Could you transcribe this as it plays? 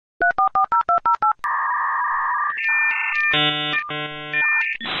Hi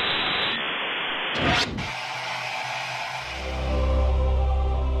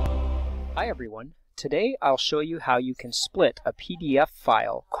everyone. Today I'll show you how you can split a PDF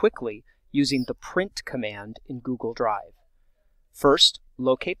file quickly using the print command in Google Drive. First,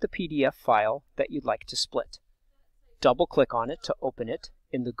 locate the PDF file that you'd like to split. Double-click on it to open it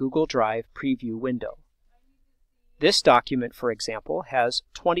in the Google Drive preview window. This document, for example, has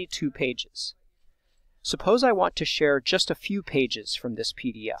 22 pages. Suppose I want to share just a few pages from this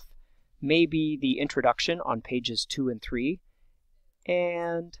PDF, maybe the introduction on pages 2 and 3,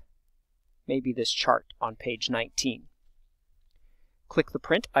 and maybe this chart on page 19. Click the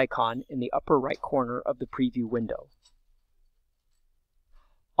print icon in the upper right corner of the preview window.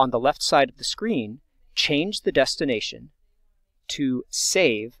 On the left side of the screen, change the destination to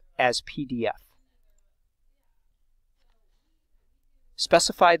Save as PDF.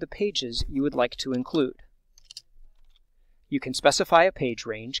 Specify the pages you would like to include. You can specify a page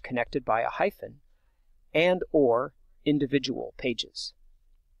range connected by a hyphen and/or individual pages.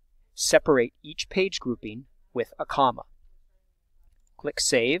 Separate each page grouping with a comma. Click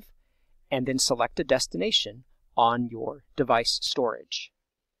Save, and then select a destination on your device storage.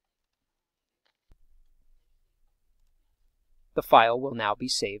 The file will now be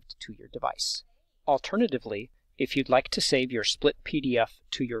saved to your device. Alternatively, if you'd like to save your split PDF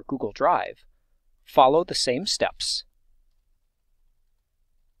to your Google Drive, follow the same steps.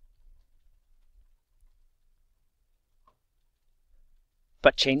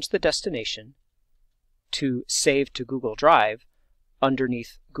 But change the destination to Save to Google Drive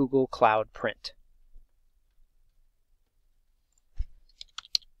underneath Google Cloud Print.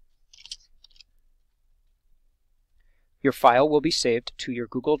 Your file will be saved to your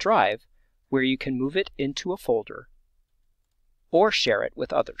Google Drive, where you can move it into a folder or share it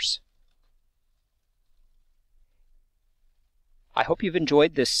with others. I hope you've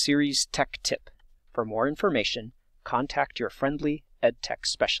enjoyed this series tech tip. For more information, contact your friendly EdTech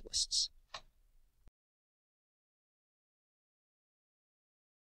specialists.